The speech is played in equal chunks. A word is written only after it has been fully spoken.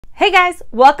Hey guys,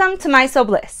 welcome to My Sew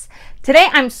Bliss. Today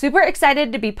I'm super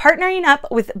excited to be partnering up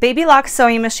with Baby Lock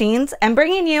sewing machines and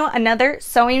bringing you another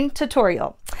sewing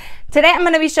tutorial. Today I'm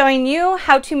going to be showing you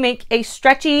how to make a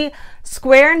stretchy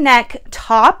square neck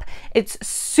top. It's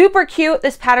super cute.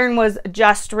 This pattern was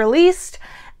just released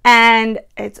and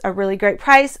it's a really great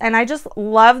price, and I just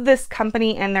love this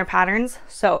company and their patterns.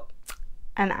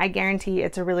 And I guarantee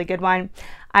it's a really good one.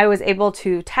 I was able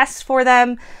to test for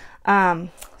them.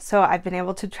 So I've been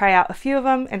able to try out a few of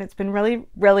them and it's been really,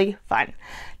 really fun.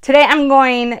 Today I'm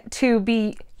going to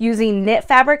be using knit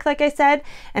fabric, like I said,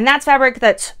 and that's fabric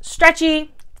that's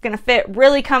stretchy. It's gonna fit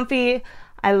really comfy.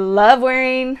 I love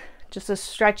wearing just a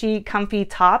stretchy, comfy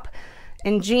top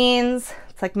and jeans.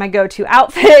 It's like my go-to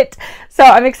outfit. So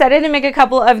I'm excited to make a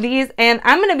couple of these, and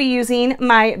I'm gonna be using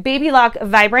my Baby Lock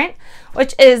Vibrant,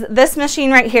 which is this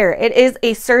machine right here. It is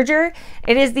a serger.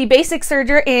 It is the basic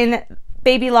serger in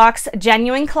Baby Lock's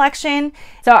Genuine collection.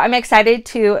 So I'm excited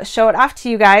to show it off to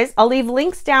you guys. I'll leave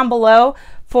links down below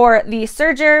for the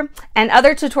serger and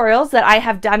other tutorials that I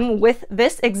have done with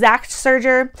this exact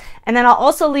serger. And then I'll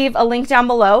also leave a link down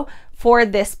below for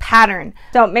this pattern.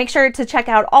 So make sure to check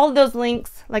out all of those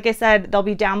links. Like I said, they'll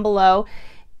be down below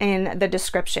in the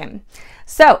description.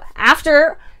 So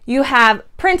after you have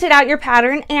printed out your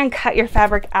pattern and cut your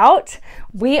fabric out,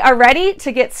 we are ready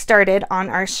to get started on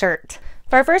our shirt.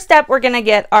 For our first step, we're gonna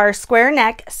get our square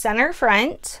neck center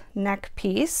front neck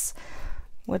piece,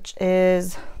 which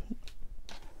is,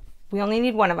 we only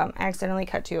need one of them. I accidentally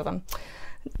cut two of them.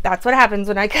 That's what happens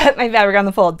when I cut my fabric on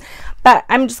the fold. But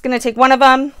I'm just gonna take one of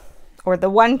them, or the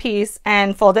one piece,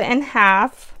 and fold it in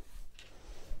half,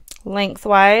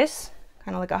 lengthwise,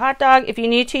 kind of like a hot dog. If you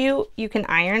need to, you can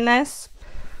iron this.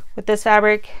 With this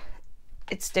fabric,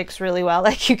 it sticks really well,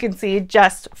 like you can see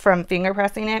just from finger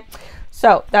pressing it.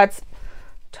 So that's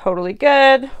totally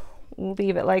good. We'll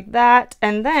leave it like that.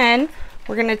 And then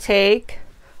we're gonna take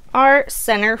our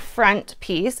center front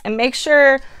piece and make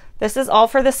sure this is all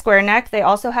for the square neck. They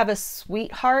also have a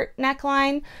sweetheart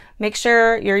neckline. Make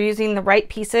sure you're using the right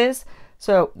pieces.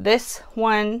 So this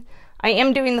one, I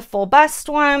am doing the full bust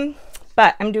one,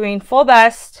 but I'm doing full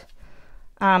bust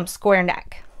square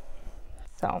neck.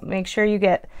 So make sure you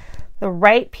get the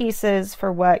right pieces for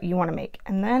what you want to make.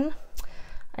 And then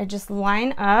I just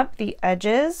line up the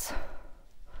edges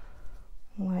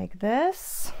like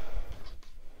this,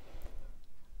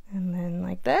 and then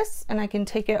like this, and I can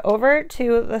take it over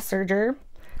to the serger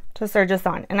to serge this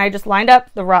on. And I just lined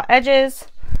up the raw edges,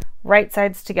 right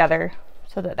sides together,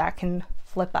 so that that can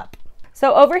flip up.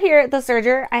 So over here at the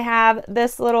serger, I have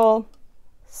this little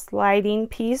sliding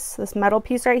piece, this metal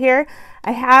piece right here.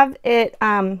 I have it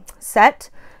set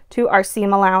to our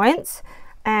seam allowance,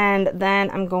 and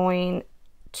then I'm going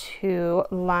to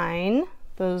line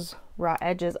those raw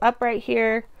edges up right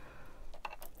here.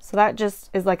 So that just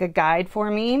is like a guide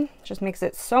for me. Just makes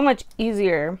it so much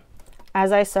easier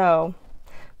as I sew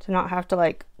to not have to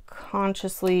like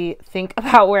consciously think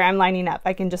about where I'm lining up.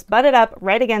 I can just butt it up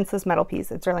right against this metal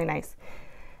piece. It's really nice.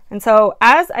 And so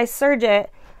as I serge it,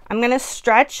 I'm gonna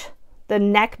stretch the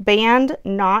neck band,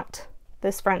 not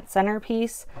this front center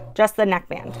piece, just the neck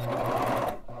band.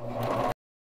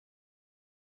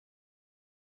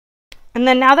 And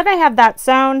then now that I have that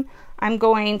sewn, I'm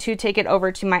going to take it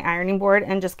over to my ironing board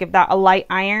and just give that a light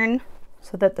iron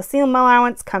so that the seam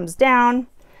allowance comes down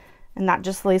and that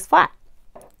just lays flat.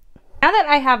 Now that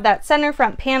I have that center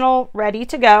front panel ready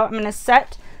to go, I'm going to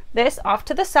set this off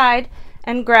to the side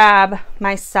and grab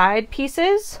my side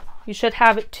pieces. You should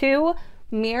have two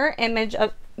mirror images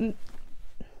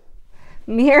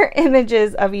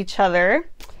of each other.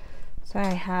 So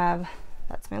I have,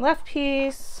 that's my left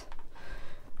piece,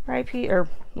 right piece, or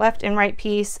left and right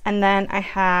piece, and then I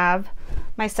have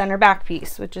my center back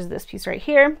piece, which is this piece right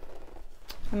here.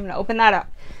 I'm going to open that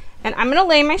up, and I'm going to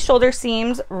lay my shoulder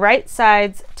seams right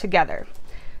sides together.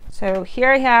 So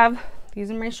here I have, these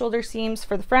are my shoulder seams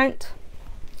for the front,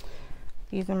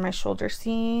 these are my shoulder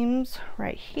seams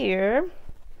right here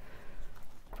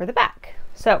for the back.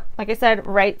 So like I said,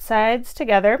 right sides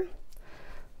together.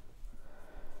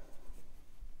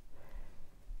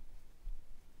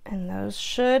 And those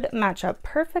should match up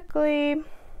perfectly.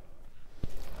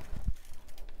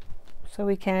 So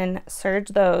we can serge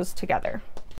those together.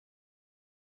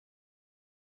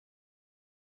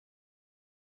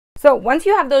 So once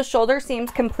you have those shoulder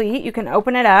seams complete, you can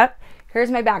open it up.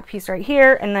 Here's my back piece right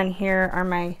here, and then here are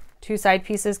my two side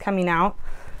pieces coming out,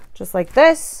 just like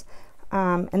this.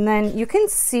 And then you can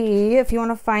see, if you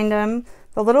want to find them,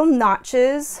 the little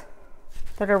notches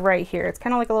that are right here. It's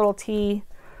kind of like a little T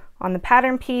on the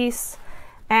pattern piece,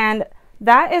 and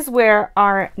that is where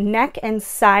our neck and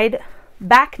side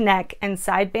back neck and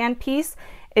side band piece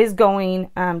is going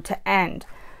to end.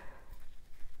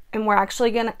 And we're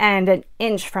actually going to end an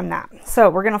inch from that. So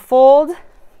we're going to fold.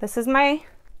 This is the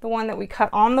one that we cut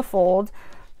on the fold,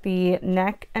 the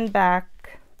neck,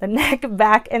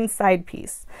 back, and side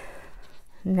piece.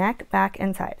 Neck, back,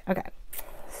 and side. Okay.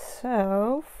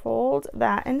 So fold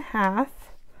that in half.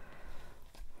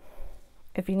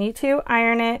 If you need to,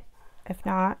 iron it. If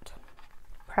not,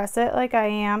 press it like I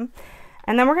am.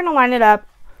 And then we're going to line it up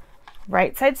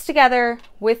right sides together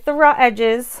with the raw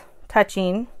edges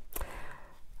touching.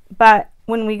 But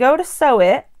when we go to sew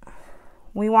it,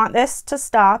 we want this to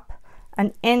stop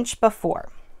an inch before,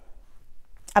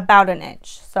 about an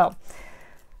inch. So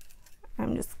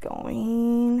I'm just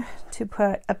going to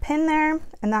put a pin there,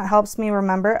 and that helps me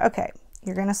remember, okay,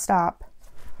 you're going to stop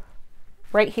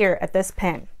right here at this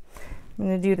pin. I'm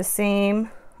going to do the same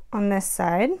on this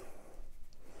side.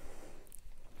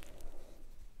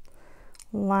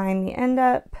 Line the end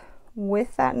up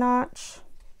with that notch.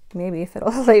 Maybe if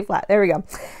it'll lay flat. There we go.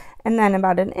 And then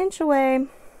about an inch away,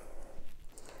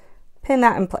 pin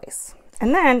that in place.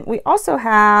 And then we also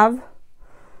have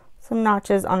some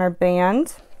notches on our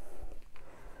band.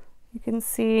 You can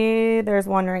see there's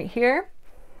one right here.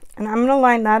 And I'm going to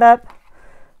line that up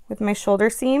with my shoulder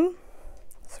seam.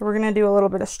 So we're going to do a little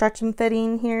bit of stretch and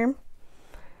fitting here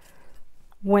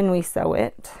when we sew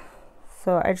it.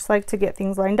 So I just like to get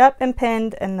things lined up and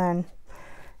pinned, and then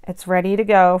it's ready to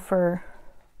go for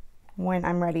when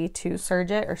I'm ready to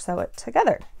serge it or sew it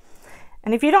together.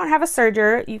 And if you don't have a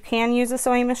serger, you can use a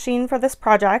sewing machine for this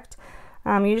project.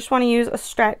 You just want to use a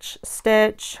stretch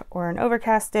stitch or an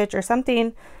overcast stitch or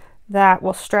something that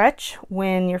will stretch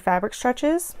when your fabric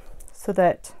stretches so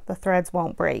that the threads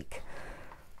won't break.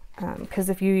 Because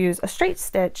if you use a straight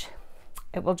stitch,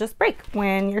 it will just break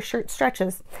when your shirt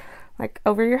stretches like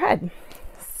over your head.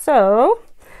 So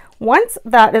once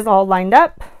that is all lined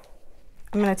up,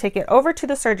 I'm going to take it over to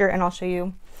the serger and I'll show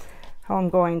you how I'm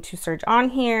going to serge on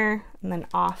here and then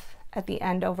off at the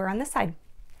end over on this side.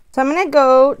 So I'm going to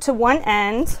go to one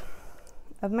end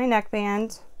of my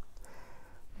neckband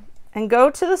and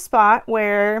go to the spot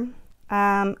where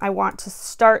I want to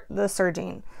start the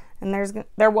serging. And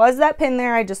there was that pin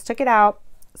there, I just took it out.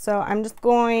 So I'm just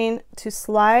going to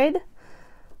slide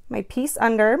my piece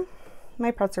under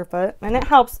my presser foot, and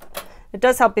it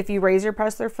does help if you raise your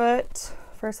presser foot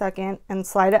for a second and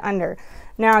slide it under.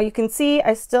 Now you can see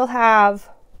I still have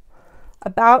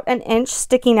about an inch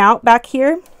sticking out back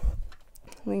here.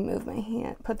 Let me move my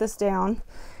hand, put this down.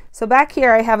 So back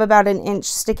here I have about an inch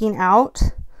sticking out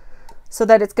so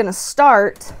that it's going to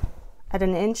start at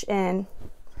an inch in,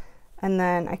 and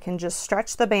then I can just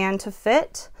stretch the band to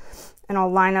fit, and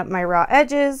I'll line up my raw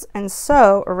edges and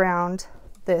sew around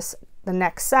this, the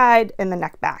neck side and the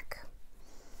neck back.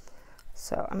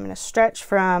 So I'm going to stretch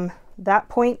from that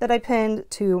point that I pinned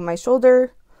to my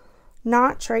shoulder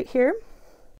notch right here.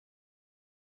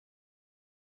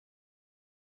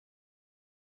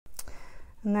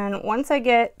 And then once I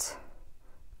get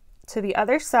to the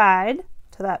other side,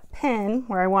 to that pin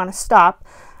where I want to stop,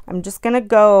 I'm just going to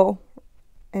go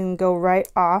right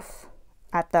off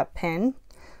at that pin.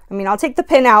 I mean, I'll take the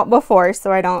pin out before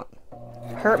so I don't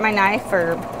hurt my knife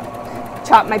or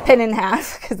chop my pin in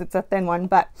half because it's a thin one.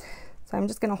 But so I'm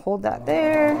just going to hold that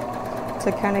there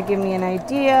to kind of give me an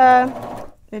idea.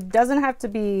 It doesn't have to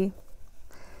be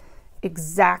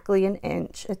exactly an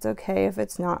inch. It's okay if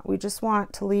it's not. We just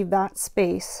want to leave that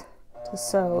space to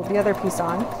sew the other piece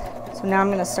on. So now I'm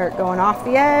going to start going off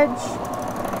the edge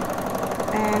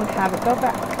and have it go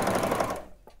back.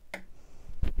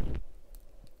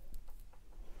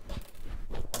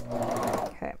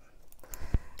 Okay.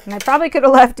 And I probably could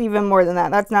have left even more than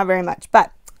that. That's not very much,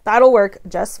 but that'll work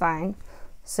just fine.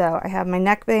 So I have my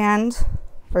neckband,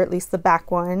 or at least the back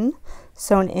one,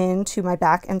 sewn into my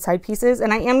back and side pieces,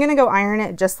 and I am going to go iron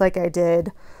it just like I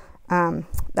did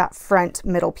that front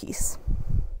middle piece.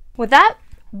 With that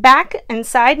back and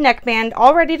side neckband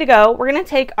all ready to go, we're going to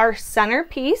take our center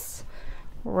piece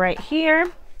right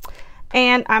here,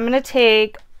 and I'm going to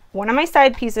take one of my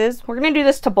side pieces. We're going to do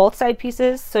this to both side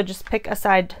pieces, so just pick a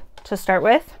side to start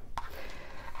with.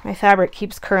 My fabric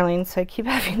keeps curling, so I keep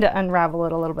having to unravel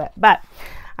it a little bit, but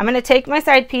I'm going to take my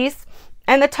side piece,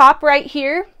 and the top right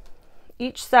here,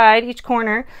 each side, each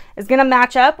corner, is going to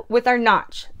match up with our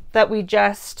notch that we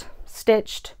just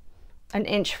stitched an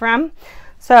inch from.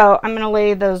 So I'm going to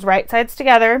lay those right sides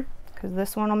together because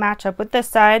this one will match up with this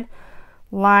side.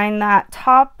 Line that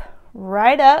top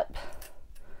right up,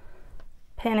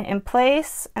 pin it in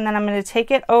place, and then I'm going to take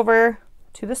it over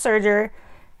to the serger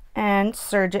and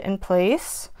serge it in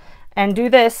place, and do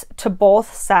this to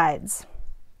both sides.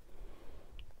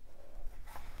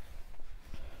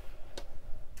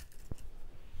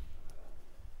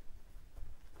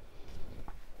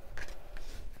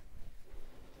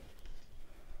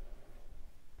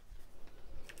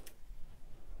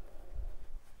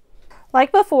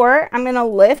 Like before, I'm going to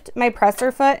lift my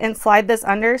presser foot and slide this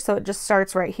under so it just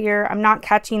starts right here. I'm not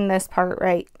catching this part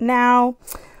right now.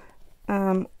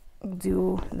 We'll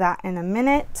do that in a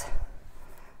minute.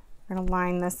 I'm going to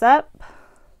line this up.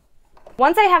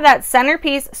 Once I have that center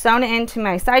piece sewn into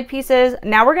my side pieces,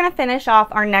 now we're going to finish off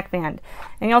our neckband.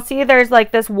 And you'll see there's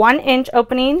like this 1-inch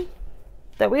opening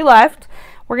that we left.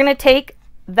 We're going to take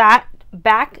that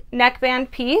back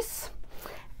neckband piece,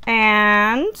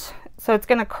 and so it's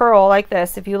going to curl like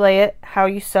this. If you lay it how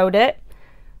you sewed it,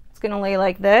 it's going to lay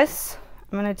like this.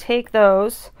 I'm going to take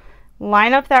those,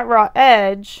 line up that raw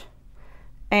edge,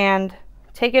 and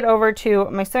take it over to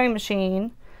my sewing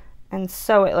machine and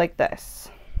sew it like this.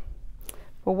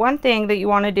 But one thing that you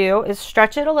want to do is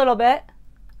stretch it a little bit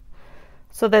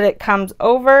so that it comes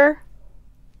over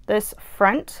this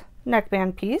front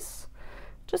neckband piece,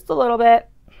 just a little bit,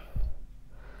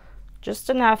 just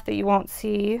enough that you won't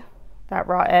see that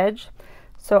raw edge.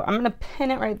 So I'm going to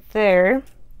pin it right there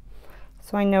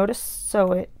so I know to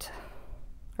sew it,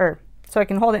 or so I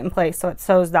can hold it in place so it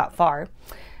sews that far.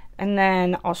 And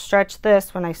then I'll stretch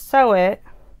this when I sew it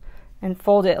and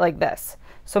fold it like this.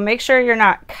 So make sure you're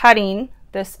not cutting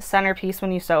this center piece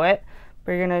when you sew it,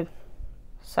 but you're going to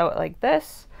sew it like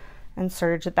this and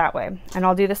serge it that way. And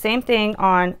I'll do the same thing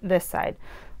on this side.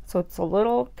 So it's a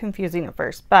little confusing at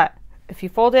first, but if you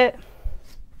fold it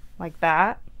like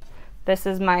that, this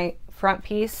is my front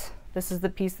piece. This is the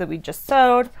piece that we just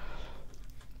sewed.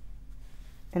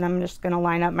 And I'm just going to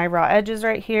line up my raw edges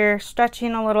right here,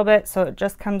 stretching a little bit so it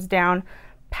just comes down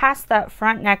past that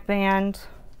front neckband.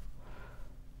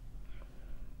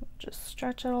 Just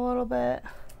stretch it a little bit.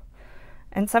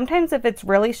 And sometimes if it's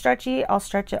really stretchy, I'll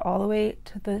stretch it all the way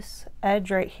to this edge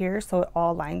right here so it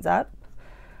all lines up.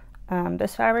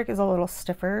 This fabric is a little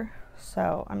stiffer,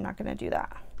 so I'm not going to do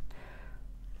that.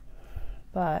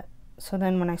 But so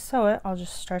then when I sew it, I'll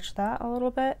just stretch that a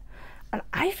little bit. And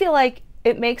I feel like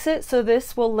it makes it so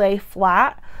this will lay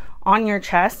flat on your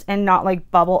chest and not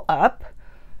like bubble up.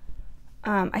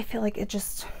 I feel like it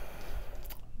just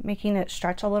making it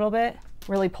stretch a little bit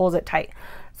really pulls it tight.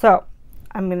 So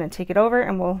I'm going to take it over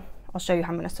and I'll show you how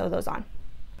I'm going to sew those on.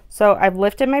 So I've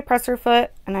lifted my presser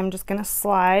foot and I'm just going to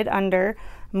slide under.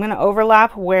 I'm going to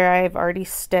overlap where I've already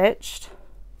stitched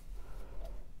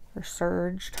or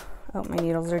serged. Oh, my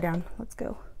needles are down. Let's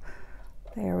go.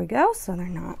 There we go. So they're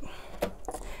not.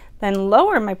 Then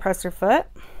lower my presser foot.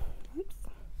 Oops.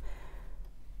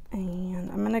 And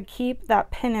I'm going to keep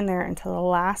that pin in there until the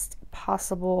last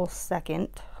possible second,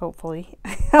 hopefully.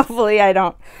 Hopefully I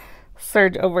don't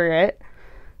serge over it.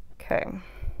 Okay.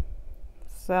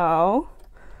 So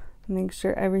make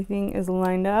sure everything is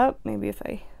lined up. Maybe if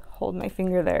I hold my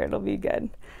finger there, it'll be good.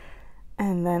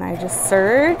 And then I just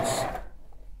serge.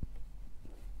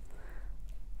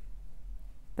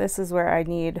 This is where I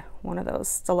need one of those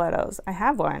stilettos. I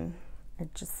have one. I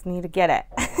just need to get it.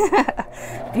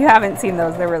 If you haven't seen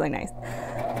those, they're really nice.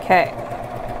 Okay.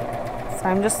 So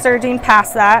I'm just serging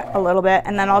past that a little bit,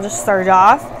 and then I'll just serge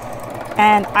off.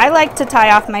 And I like to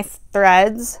tie off my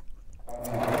threads.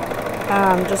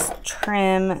 Just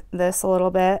trim this a little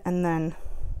bit and then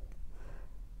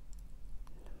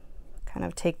kind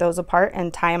of take those apart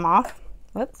and tie them off.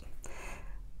 Whoops.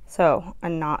 So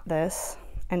unknot this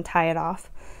and tie it off.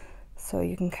 So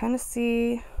you can kind of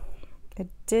see it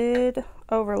did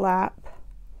overlap.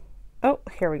 Oh,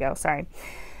 here we go. Sorry.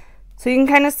 So you can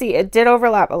kind of see it did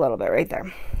overlap a little bit right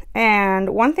there. And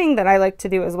one thing that I like to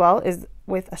do as well is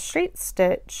with a straight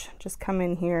stitch, just come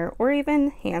in here, or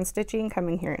even hand stitching, come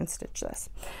in here and stitch this.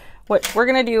 Which we're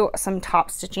going to do some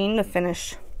top stitching to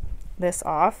finish this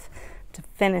off, to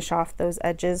finish off those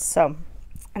edges. So,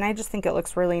 and I just think it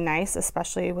looks really nice,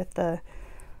 especially with the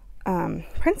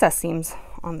princess seams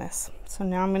on this. So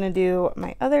now I'm going to do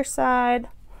my other side.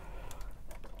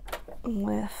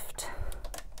 Lift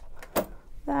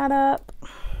that up.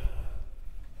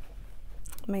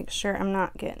 Make sure I'm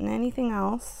not getting anything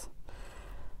else.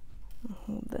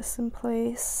 Hold this in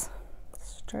place.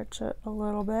 Stretch it a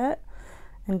little bit.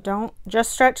 And don't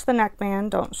just stretch the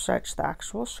neckband, don't stretch the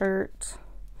actual shirt.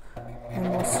 And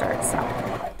we'll start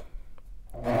sewing.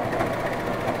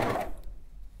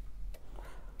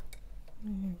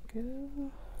 There we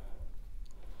go.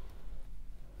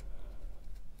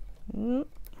 And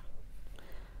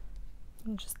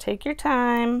just take your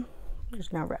time.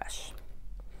 There's no rush.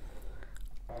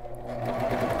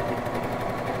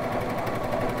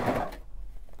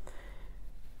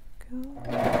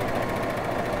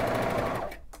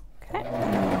 Okay,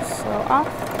 and then we'll sew off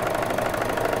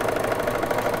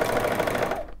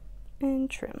and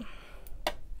trim.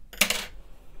 So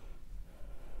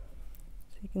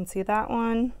you can see that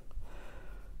one.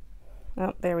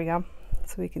 Oh, there we go.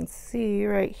 So we can see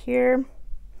right here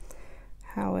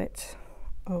how it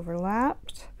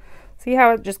overlapped. See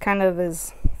how it just kind of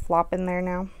is flopping there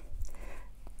now?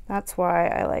 That's why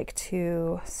I like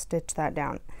to stitch that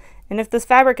down. And if this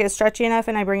fabric is stretchy enough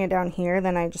and I bring it down here,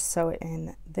 then I just sew it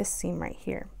in this seam right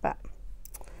here. But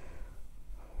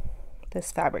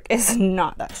this fabric is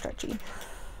not that stretchy.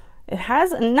 It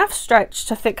has enough stretch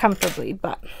to fit comfortably,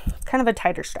 but it's kind of a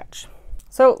tighter stretch.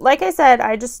 So like I said,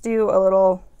 I just do a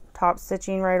little top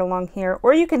stitching right along here,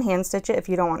 or you can hand stitch it if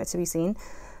you don't want it to be seen.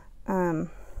 Kind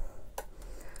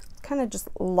of just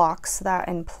locks that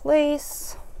in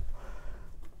place.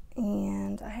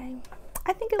 And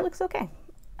I think it looks okay.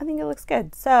 I think it looks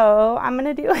good. So I'm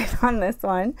gonna do it on this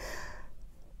one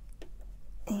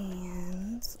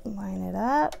and line it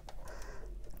up.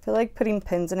 I feel like putting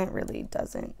pins in it really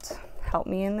doesn't help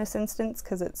me in this instance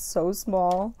because it's so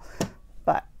small,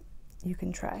 but you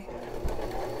can try.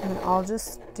 And I'll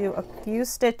just do a few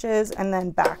stitches and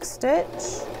then back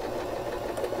stitch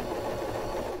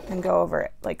and go over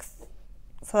it like,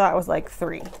 so that was like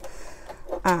three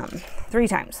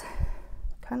times.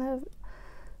 Kind of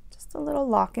just a little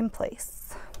lock in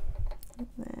place. And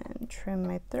then trim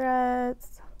my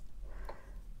threads.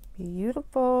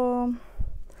 Beautiful.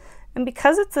 And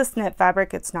because it's this knit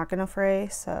fabric, it's not gonna fray,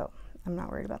 so I'm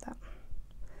not worried about that.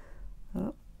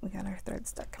 Oh, we got our thread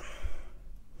stuck.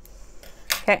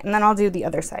 Okay, and then I'll do the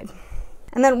other side.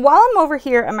 And then while I'm over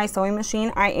here at my sewing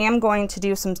machine, I am going to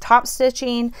do some top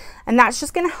stitching, and that's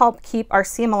just gonna help keep our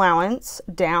seam allowance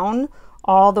down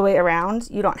all the way around.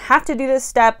 You don't have to do this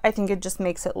step. I think it just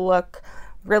makes it look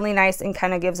really nice and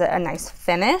kind of gives it a nice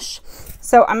finish.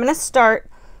 So I'm gonna start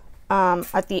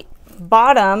at the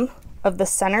bottom of the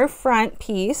center front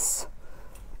piece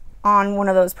on one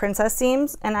of those princess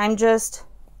seams, and I'm just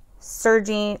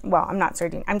serging, well, I'm not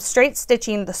serging, I'm straight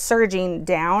stitching the serging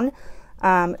down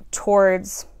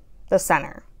towards the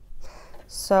center.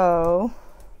 So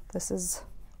this is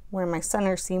where my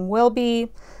center seam will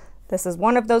be. This is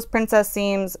one of those princess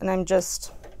seams, and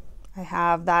I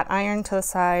have that iron to the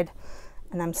side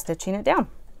and I'm stitching it down.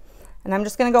 And I'm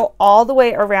just gonna go all the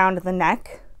way around the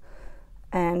neck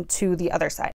and to the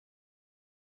other side.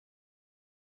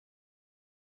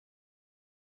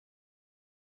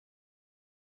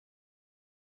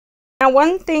 Now,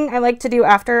 one thing I like to do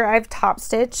after I've top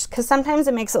stitched, because sometimes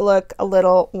it makes it look a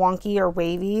little wonky or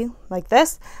wavy like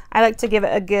this, I like to give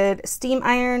it a good steam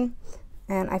iron,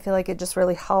 and I feel like it just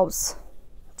really helps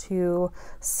to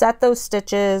set those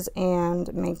stitches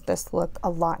and make this look a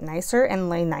lot nicer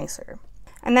and lay nicer.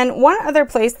 And then one other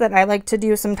place that I like to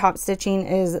do some top stitching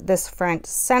is this front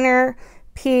center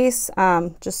piece,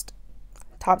 just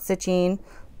top stitching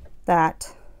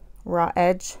that raw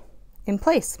edge in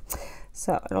place.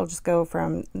 So it'll just go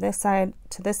from this side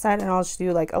to this side, and I'll just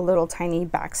do like a little tiny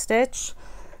back stitch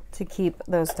to keep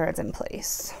those threads in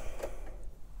place.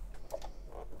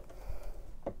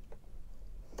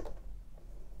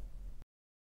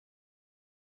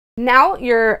 Now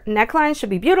your neckline should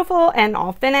be beautiful and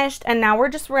all finished, and now we're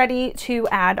just ready to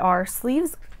add our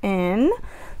sleeves in.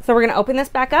 So we're going to open this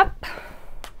back up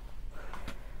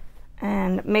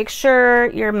and make sure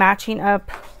you're matching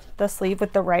up the sleeve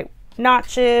with the right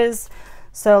notches.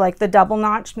 So like the double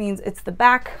notch means it's the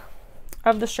back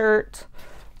of the shirt,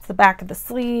 it's the back of the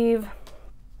sleeve.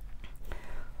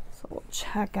 So we'll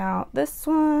check out, this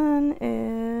one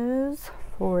is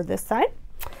for this side,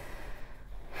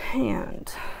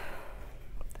 and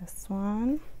this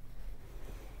one,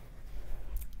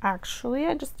 actually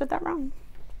I just did that wrong.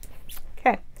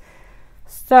 Okay,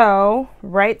 so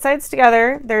right sides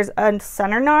together, there's a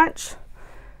center notch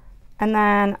and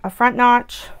then a front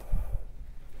notch,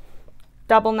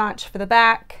 double notch for the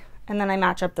back, and then I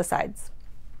match up the sides.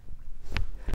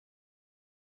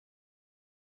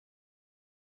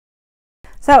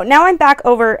 So now I'm back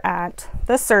over at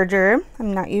the serger.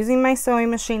 I'm not using my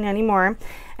sewing machine anymore,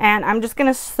 and I'm just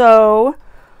gonna sew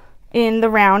in the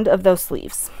round of those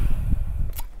sleeves.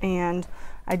 And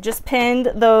I just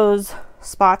pinned those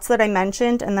spots that I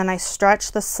mentioned, and then I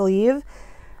stretch the sleeve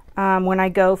when I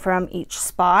go from each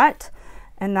spot.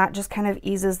 And that just kind of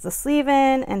eases the sleeve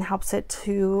in and helps it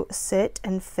to sit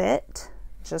and fit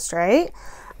just right.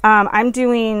 I'm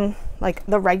doing like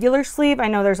the regular sleeve. I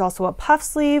know there's also a puff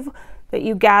sleeve that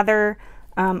you gather.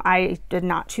 I did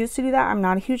not choose to do that. I'm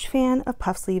not a huge fan of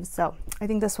puff sleeves, so I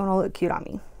think this one will look cute on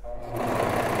me.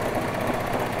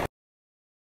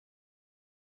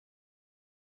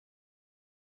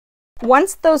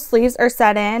 Once those sleeves are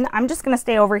set in, I'm just gonna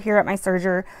stay over here at my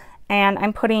serger, and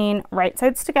I'm putting right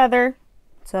sides together.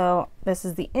 So this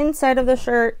is the inside of the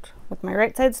shirt with my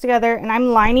right sides together, and I'm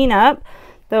lining up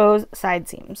those side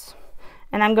seams.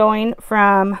 and I'm going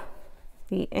from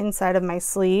the inside of my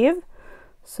sleeve.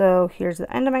 So here's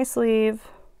the end of my sleeve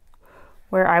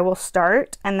where I will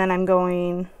start, and then I'm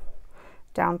going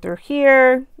down through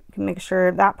here. You can make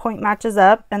sure that point matches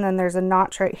up, and then there's a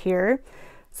notch right here.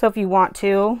 So if you want to,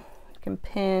 you can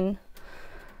pin.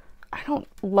 I don't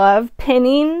love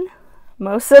pinning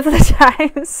most of the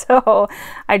time, so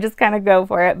I just kind of go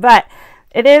for it, but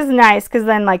it is nice because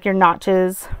then like your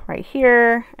notches right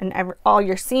here and all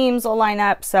your seams will line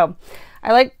up. So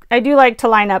I do like to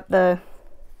line up the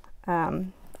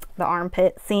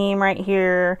armpit seam right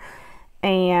here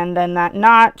and then that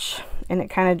notch, and it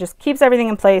kind of just keeps everything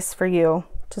in place for you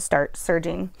to start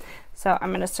serging. So I'm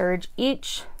going to serge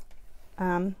each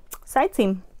side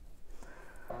seam.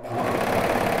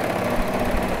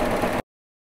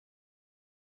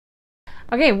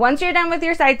 Okay, once you're done with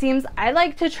your side seams, I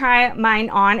like to try mine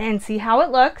on and see how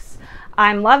it looks.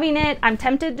 I'm loving it. I'm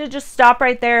tempted to just stop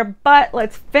right there, but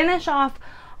let's finish off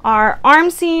our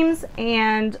arm seams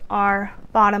and our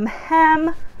bottom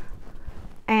hem,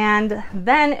 and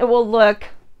then it will look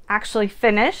actually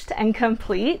finished and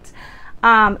complete.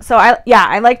 So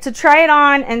I like to try it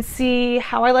on and see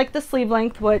how I like the sleeve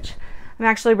length, which I'm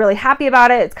actually really happy about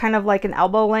it. It's kind of like an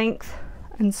elbow length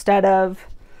instead of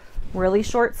really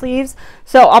short sleeves.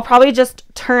 So I'll probably just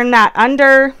turn that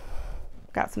under,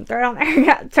 got some thread on there,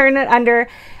 yeah, turn it under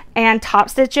and top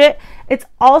stitch it. It's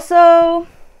also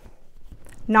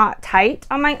not tight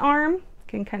on my arm. You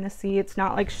can kind of see it's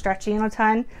not like stretching a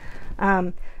ton.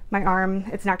 My arm,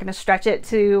 it's not going to stretch it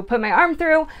to put my arm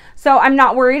through, so I'm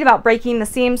not worried about breaking the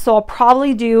seam. So I'll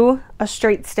probably do a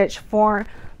straight stitch for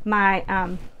my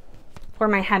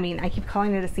hemming. I keep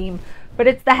calling it a seam, but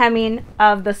it's the hemming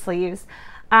of the sleeves.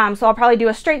 So I'll probably do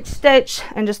a straight stitch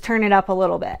and just turn it up a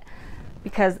little bit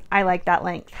because I like that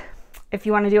length. If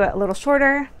you want to do it a little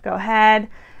shorter, go ahead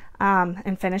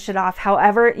and finish it off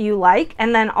however you like.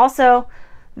 And then also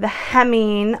the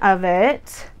hemming of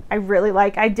it, I really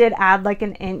like. I did add like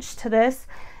an inch to this,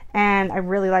 and I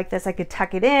really like this. I could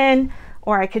tuck it in,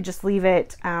 or I could just leave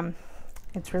it.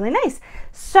 It's really nice.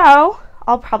 So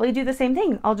I'll probably do the same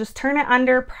thing. I'll just turn it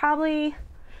under probably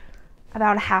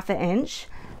about 1/2 inch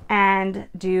and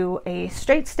do a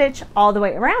straight stitch all the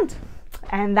way around.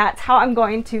 And that's how I'm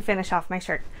going to finish off my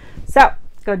shirt. So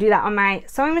go do that on my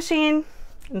sewing machine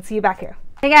and see you back here.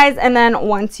 Hey guys, and then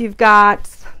once you've got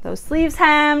those sleeves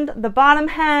hemmed, the bottom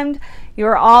hemmed,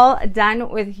 you're all done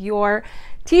with your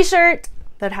t-shirt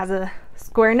that has a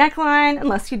square neckline,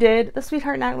 unless you did the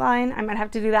sweetheart neckline. I might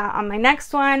have to do that on my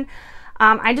next one.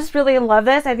 I just really love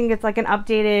this. I think it's like an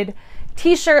updated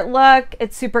t-shirt look.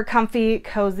 It's super comfy,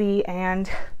 cozy, and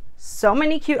so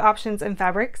many cute options in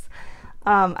fabrics.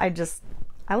 I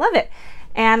love it.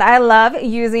 And I love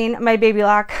using my Baby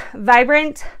Lock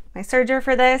Vibrant, my serger,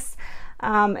 for this.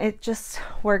 It just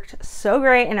worked so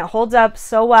great and it holds up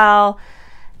so well.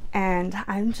 And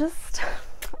I'm just,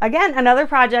 again, another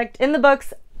project in the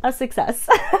books, a success.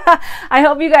 I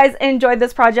hope you guys enjoyed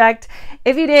this project.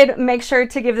 If you did, make sure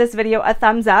to give this video a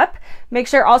thumbs up. Make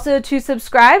sure also to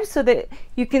subscribe so that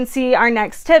you can see our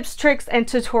next tips, tricks, and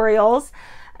tutorials.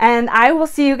 And I will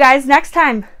see you guys next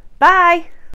time. Bye.